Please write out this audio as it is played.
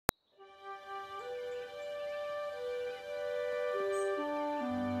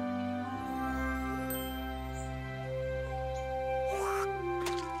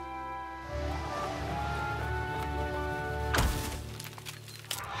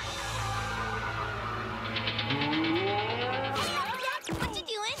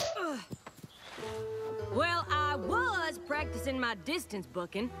practicing my distance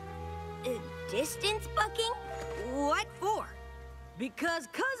bucking. Distance bucking? What for? Because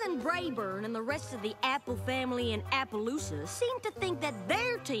Cousin Brayburn and the rest of the Apple family in Appaloosa seem to think that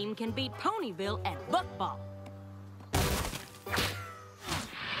their team can beat Ponyville at Buckball.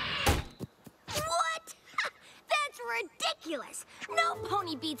 What? That's ridiculous! No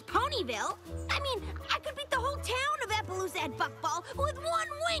pony beats Ponyville! I mean, I could beat the whole town of Appaloosa at Buckball with one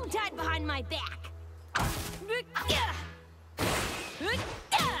wing tied behind my back!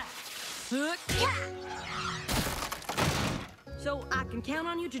 So I can count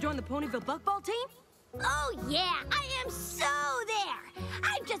on you to join the Ponyville Buckball team? Oh, yeah, I am so there!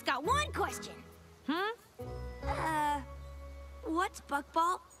 I've just got one question. What's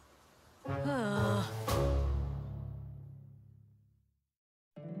Buckball?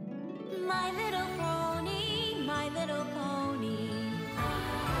 My little pony, my little pony.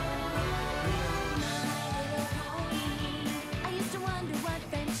 My little pony. I used to wonder what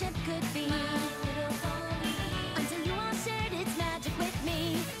friendship could be. My little pony. Until you all shared its magic with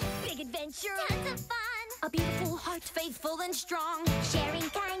me. Big adventure. Tons of fun. A beautiful heart, faithful and strong. Sharing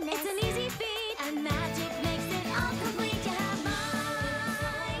kindness. It's an easy feat. And magic makes it all complete. You have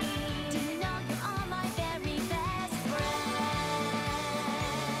mine. Do you know you're all my very best friends?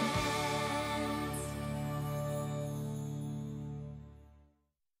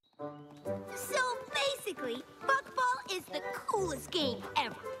 So basically, Buckball is the coolest game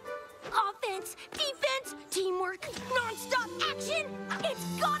ever. Offense, defense, teamwork, non-stop action. It's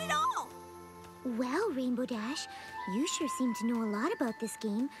got it all. Well, Rainbow Dash, you sure seem to know a lot about this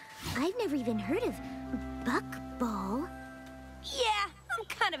game. I've never even heard of Buckball. Yeah, I'm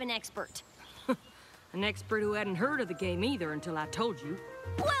kind of an expert. An expert who hadn't heard of the game either until I told you.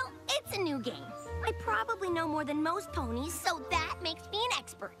 Well, it's a new game. I probably know more than most ponies, so that makes me an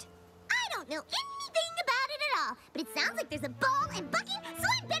expert. I don't know anything about it at all, but it sounds like there's a ball and bucking, so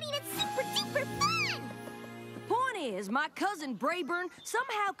I'm betting it's super duper fun! The point is, my cousin Brayburn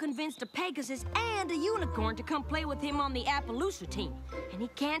somehow convinced a Pegasus and a unicorn to come play with him on the Appaloosa team. And he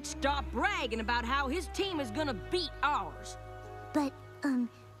can't stop bragging about how his team is gonna beat ours. But,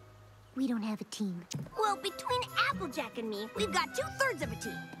 we don't have a team. Well, between Applejack and me, we've got 2/3 of a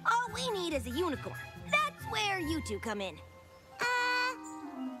team. All we need is a unicorn. That's where you two come in.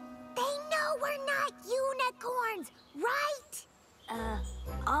 They know we're not unicorns, right?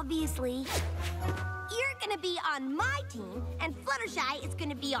 Obviously. You're gonna be on my team, and Fluttershy is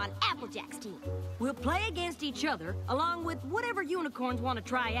gonna be on Applejack's team. We'll play against each other, along with whatever unicorns want to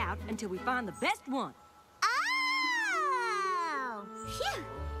try out, until we find the best one. Oh! Phew!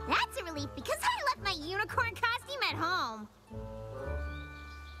 That's a relief because I left my unicorn costume at home.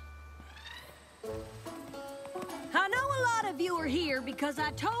 I know a lot of you are here because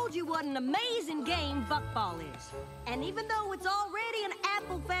I told you what an amazing game Buckball is. And even though it's already an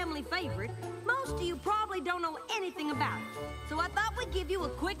Apple family favorite, most of you probably don't know anything about it. So I thought we'd give you a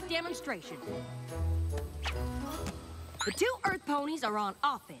quick demonstration. The two Earth ponies are on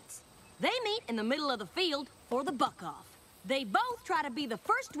offense. They meet in the middle of the field for the buck-off. They both try to be the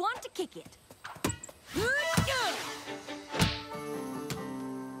first one to kick it.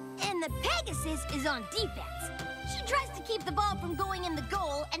 And the Pegasus is on defense. She tries to keep the ball from going in the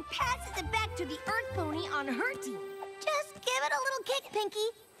goal and passes it back to the Earth pony on her team. Just give it a little kick,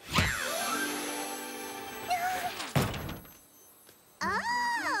 Pinky.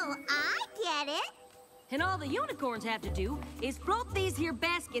 Oh, I get it. And all the unicorns have to do is float these here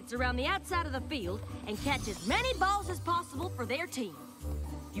baskets around the outside of the field and catch as many balls as possible for their team.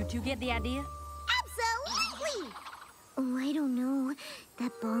 You two get the idea? Absolutely! Oh, I don't know.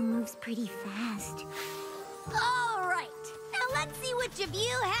 That ball moves pretty fast. All right. Now let's see which of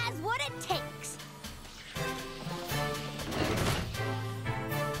you has what it takes.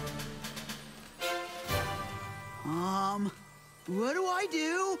 What do I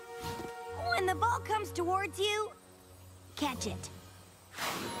do? When the ball comes towards you, catch it.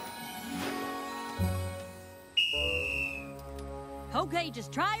 Okay,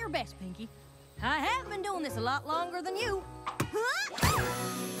 just try your best, Pinky. I have been doing this a lot longer than you.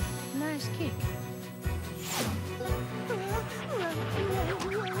 Nice kick.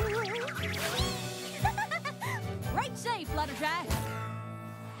 Great save, Fluttershy.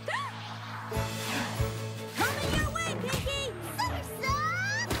 Coming your way, Pinky!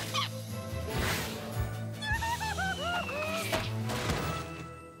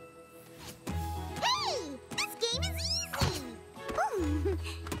 Hey! This game is easy! Ooh,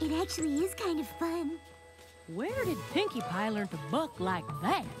 it actually is kind of fun. Where did Pinkie Pie learn to buck like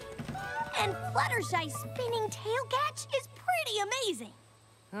that? And Fluttershy's spinning tail catch is pretty amazing.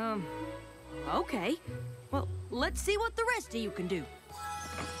 Okay. Well, let's see what the rest of you can do.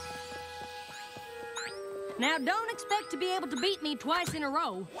 Now, don't expect to be able to beat me twice in a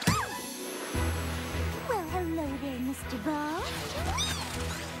row. Well, hello there, Mr. Ball.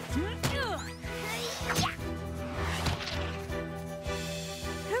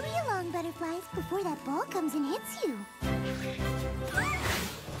 Hurry along, butterflies, before that ball comes and hits you.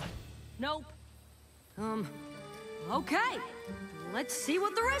 Nope. Okay. Let's see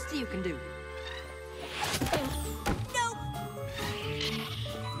what the rest of you can do. Nope.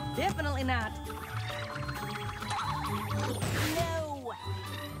 Definitely not. No.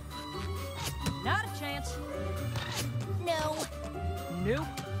 Not a chance. No. Nope.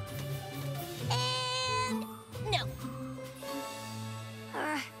 And no.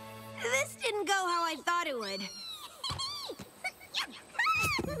 This didn't go how I thought it would.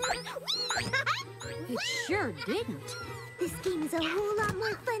 It sure didn't. This game is a whole lot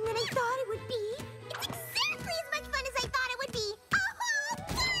more fun than I thought it would be. It's exactly as much fun as I thought it would be. A whole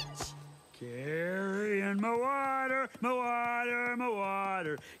bunch! Carrying my water, my water, my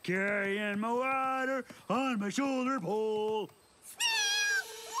water. Carrying my water on my shoulder pole. Snails!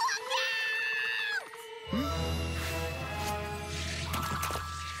 Look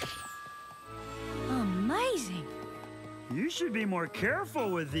out! Amazing. You should be more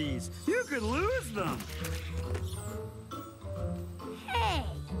careful with these. You could lose them. Hey,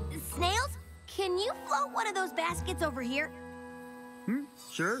 Snails, can you float one of those baskets over here?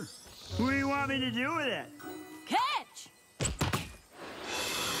 Sure. What do you want me to do with it? Catch!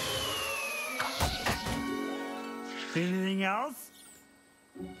 Anything else?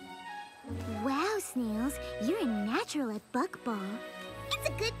 Wow, Snails, you're a natural at Buckball. It's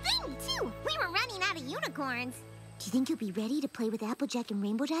a good thing, too. We were running out of unicorns. Do you think you'll be ready to play with Applejack and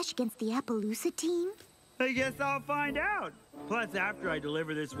Rainbow Dash against the Appaloosa team? I guess I'll find out. Plus, after I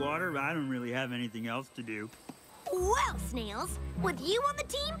deliver this water, I don't really have anything else to do. Well, Snails, with you on the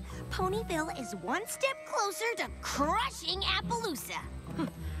team, Ponyville is one step closer to crushing Appaloosa.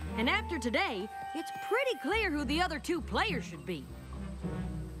 And after today, it's pretty clear who the other two players should be.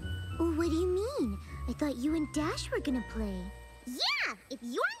 What do you mean? I thought you and Dash were gonna play. Yeah, if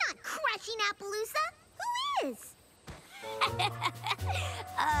you're not crushing Appaloosa, who is?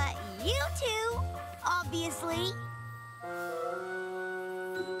 You two, obviously.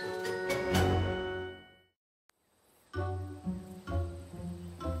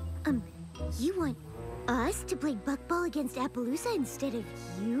 You want us to play Buckball against Appaloosa instead of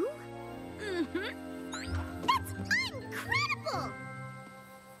you? Mm-hmm. That's incredible!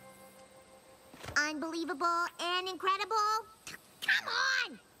 Unbelievable and incredible? Come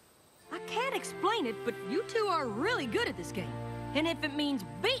on! I can't explain it, but you two are really good at this game. And if it means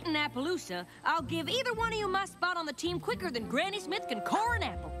beating Appaloosa, I'll give either one of you my spot on the team quicker than Granny Smith can core an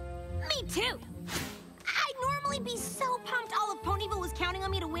apple. Me too! I'd normally be so pumped all of Ponyville was counting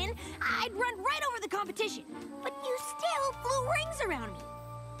on me to win, I'd run right over the competition. But you still flew rings around me.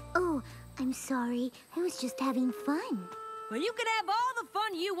 Oh, I'm sorry. I was just having fun. Well, you can have all the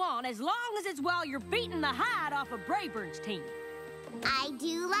fun you want as long as it's while you're beating the hide off of Brayburn's team. I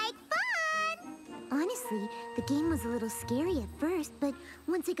do like fun! Honestly, the game was a little scary at first, but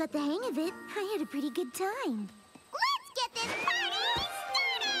once I got the hang of it, I had a pretty good time. Let's get this party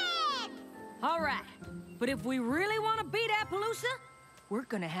started! All right, but if we really want to beat Appaloosa, we're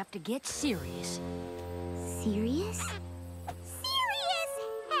gonna have to get serious. Serious? Serious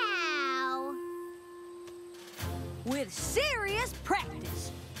how? With serious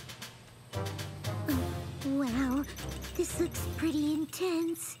practice. Wow, this looks pretty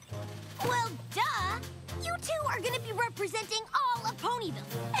intense. Well, duh! You two are gonna be representing all of Ponyville,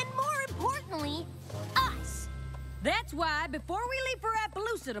 and more importantly, us. That's why, before we leave for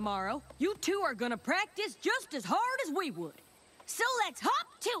Appaloosa tomorrow, you two are gonna practice just as hard as we would. So let's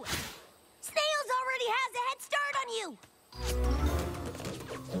hop to it! Snails already has a head start on you!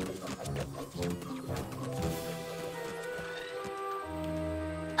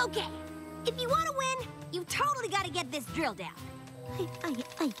 Okay, if you want to win, you totally got to get this drill down.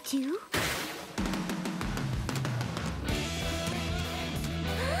 I do?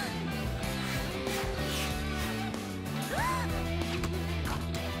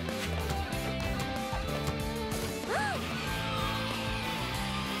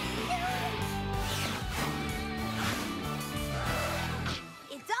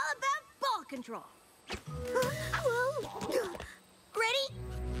 It's all about ball control. Whoa! Ready?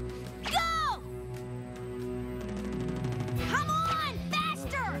 Go! Come on,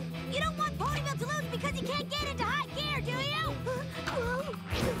 faster! You don't want Ponyville to lose because he can't get into high gear, do you? Whoa!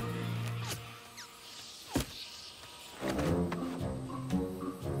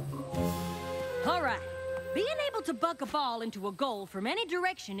 buck a ball into a goal from any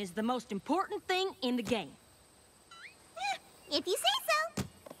direction is the most important thing in the game. If you say so.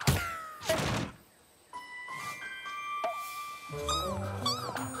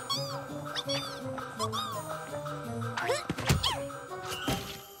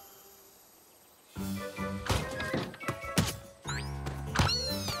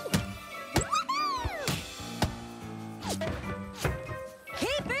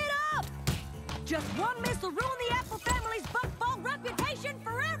 Keep it up! Just one miss will ruin the Apple family's buckball reputation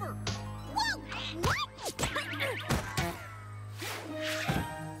forever! Whoa! What?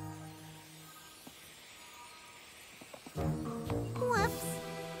 Whoops.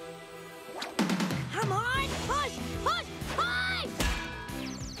 Come on! Push! Push! Push!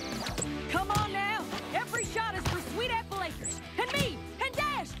 Come on now! Every shot is for Sweet Apple Acres, and me, and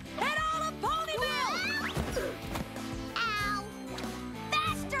Dash, and all of Ponyville! Ow!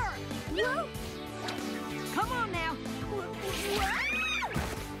 Faster! Whoa. Come on now!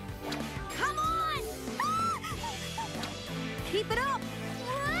 Come on! Keep it up!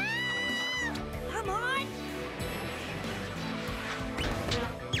 Come on!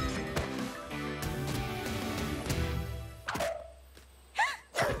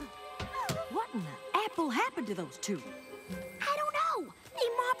 What in the apple happened to those two? I don't know. They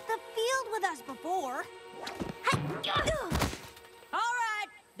mopped the field with us before. All right,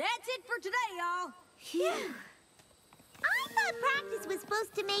 that's it for today, y'all. I thought practice was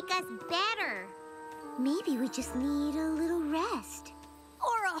supposed to make us better. Maybe we just need a little rest.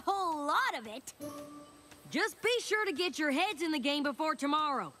 Or a whole lot of it. Just be sure to get your heads in the game before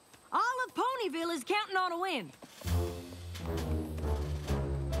tomorrow. All of Ponyville is counting on a win.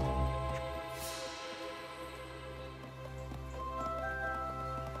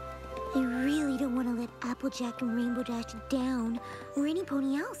 I really don't want to let Applejack and Rainbow Dash down, or any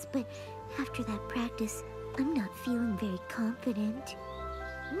pony else, but after that practice, I'm not feeling very confident.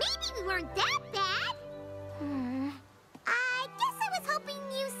 Maybe we weren't that bad. I guess I was hoping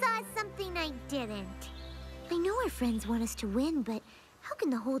you saw something I didn't. I know our friends want us to win, but how can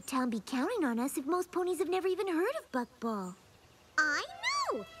the whole town be counting on us if most ponies have never even heard of Buckball? I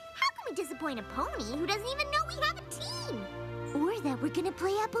know! How can we disappoint a pony who doesn't even know we have a team? Or that we're gonna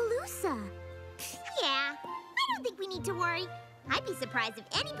play Appaloosa. Yeah, I don't think we need to worry. I'd be surprised if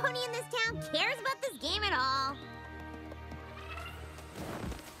any pony in this town cares about this game at all.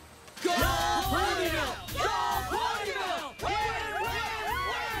 Go Ponyville! Go Ponyville! Win, win,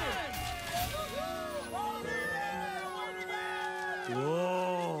 win!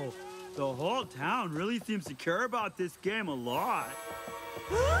 Whoa, the whole town really seems to care about this game a lot.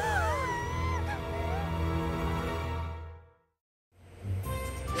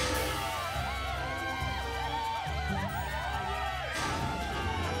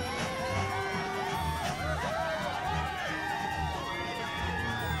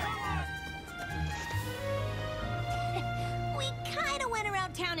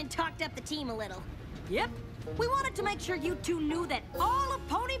 And talked up the team a little. Yep. We wanted to make sure you two knew that all of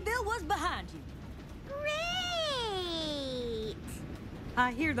Ponyville was behind you. Great!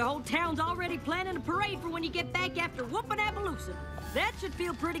 I hear the whole town's already planning a parade for when you get back after whooping Appaloosa. That should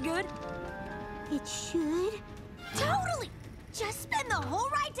feel pretty good. It should. Totally! Just spend the whole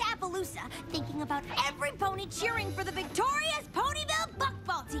ride to Appaloosa thinking about every pony cheering for the victorious Ponyville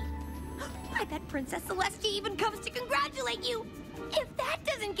Buckball team. I bet Princess Celestia even comes to congratulate you. If that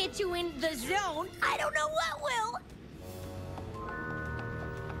doesn't get you in the zone, I don't know what will.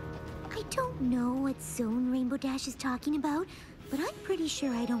 I don't know what zone Rainbow Dash is talking about, but I'm pretty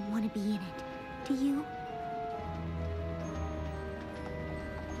sure I don't want to be in it. Do you?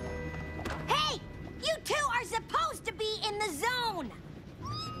 Hey! You two are supposed to be in the zone!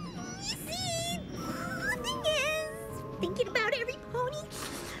 You see, the thing is, thinking about every pony,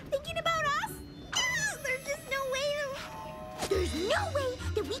 thinking about us, there's just no way There's no way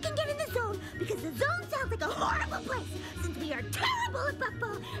that we can get in the zone because the zone sounds like a horrible place since we are terrible at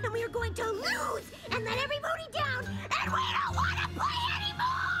Buckball and we are going to lose and let everybody down and we don't want to play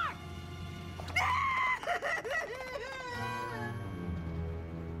anymore!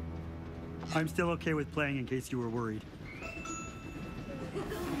 I'm still okay with playing in case you were worried.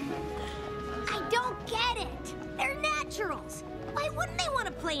 I don't get it. They're naturals. Why wouldn't they want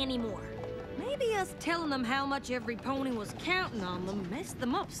to play anymore? Maybe us telling them how much every pony was counting on them messed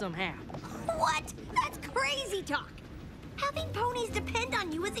them up somehow. What? That's crazy talk. Having ponies depend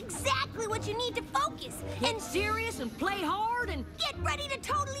on you is exactly what you need to focus. Get serious and play hard and Get ready to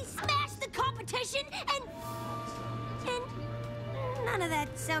totally smash the competition and none of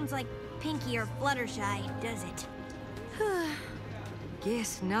that sounds like Pinky or Fluttershy, does it?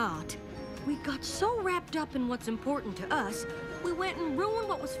 guess not. We got so wrapped up in what's important to us, we went and ruined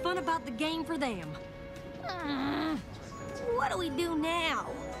what was fun about the game for them. What do we do now?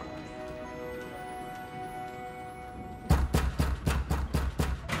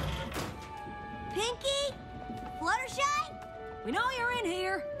 Pinky? Fluttershy? We know you're in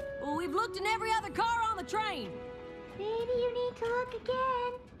here. Well, we've looked in every other car on the train. Maybe you need to look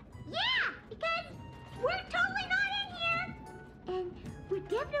again. Yeah, because we're totally not in here. And we're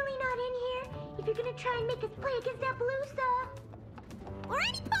definitely not in here if you're gonna try and make us play against Appaloosa. Or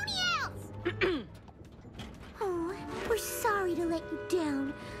any pony else? Oh, we're sorry to let you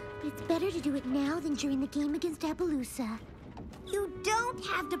down, but it's better to do it now than during the game against Appaloosa. You don't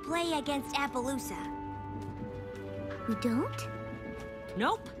have to play against Appaloosa. We don't?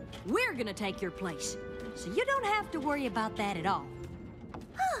 Nope. We're gonna take your place. So you don't have to worry about that at all.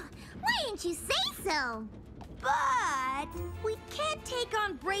 Why didn't you say so? But we can't take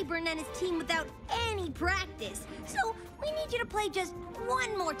on Brayburn and his team without any practice. So we need you to play just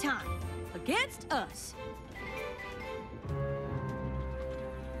one more time. Against us.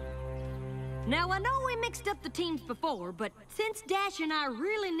 Now, I know we mixed up the teams before, but since Dash and I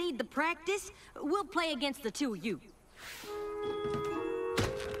really need the practice, we'll play against the two of you.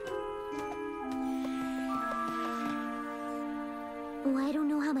 Oh, I don't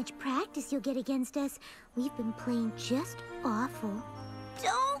know how much practice you'll get against us. We've been playing just awful.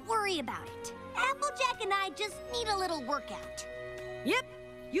 Don't worry about it. Applejack and I just need a little workout. Yep,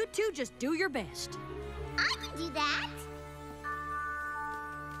 you two just do your best. I can do that.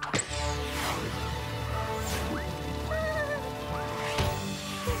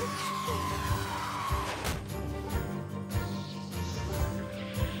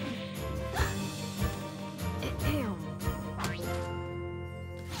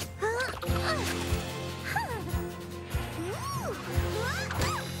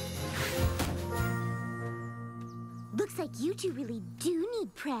 Looks like you two really do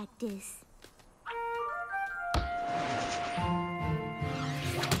need practice.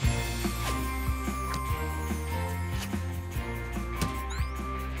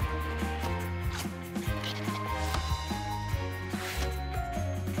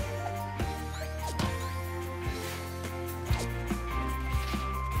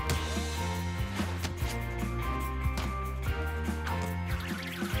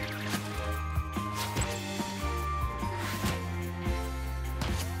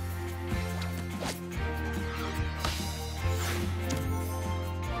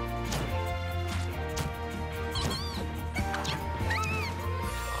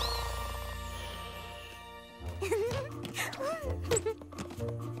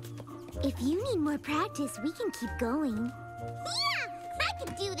 If you need more practice, we can keep going. Yeah, I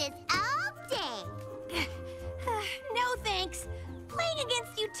can do this all day. No thanks. Playing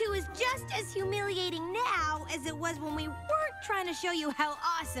against you two is just as humiliating now as it was when we weren't trying to show you how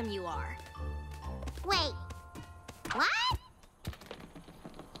awesome you are. Wait, what?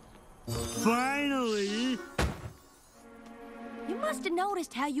 Finally! You must have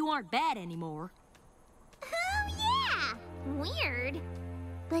noticed how you aren't bad anymore. Oh, yeah. Weird.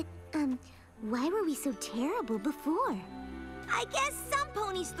 But, why were we so terrible before? I guess some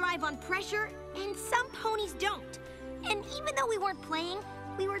ponies thrive on pressure, and some ponies don't. And even though we weren't playing,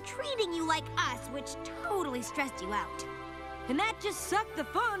 we were treating you like us, which totally stressed you out. And that just sucked the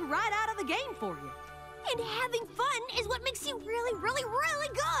fun right out of the game for you. And having fun is what makes you really, really, really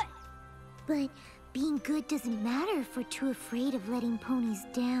good. But being good doesn't matter if we're too afraid of letting ponies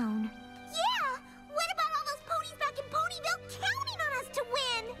down. Yeah! What about all those ponies back in Ponyville counting on us to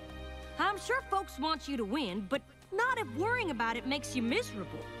win? I'm sure folks want you to win, but not if worrying about it makes you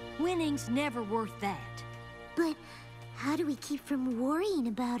miserable. Winning's never worth that. But how do we keep from worrying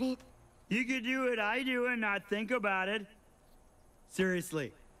about it? You could do what I do and not think about it.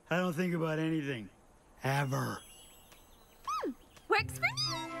 Seriously, I don't think about anything. Ever. Works for me.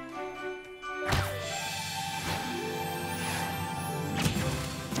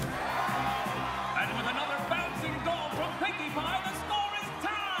 And with another bouncing goal from Pinkie Pie, the score is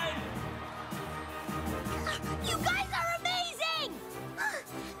tied! You guys are amazing!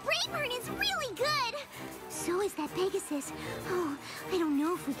 Brayburn is really good! So is that Pegasus. Oh, I don't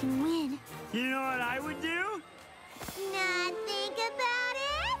know if we can win. You know what I would do? Not think about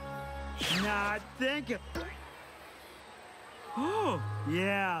it? Not think. Oh,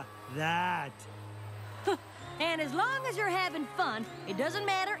 yeah, that. And as long as you're having fun, it doesn't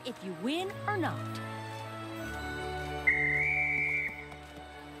matter if you win or not.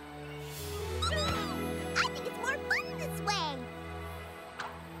 I think it's more fun this way.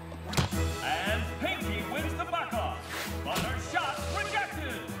 And Pinkie wins the buck-off, but her shot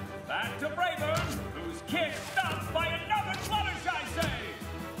rejected. Back to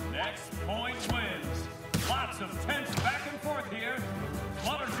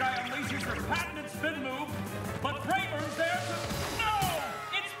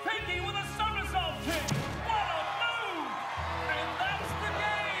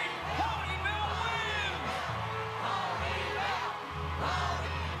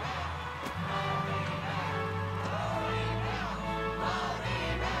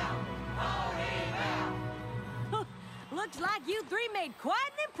like you three made quite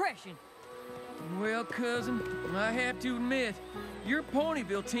an impression. Well, cousin, I have to admit, your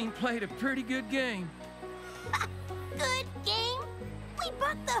Ponyville team played a pretty good game. Good game? We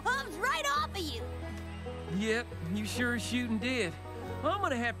bucked the hooves right off of you. Yep, you sure as shooting did. I'm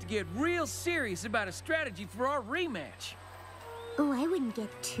gonna have to get real serious about a strategy for our rematch. Oh, I wouldn't get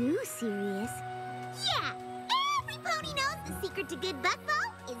too serious. Yeah, every pony knows the secret to good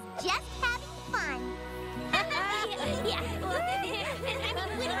buckball is just having fun. Yeah, well, I mean,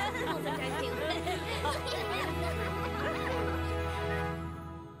 winning is cool sometimes, too.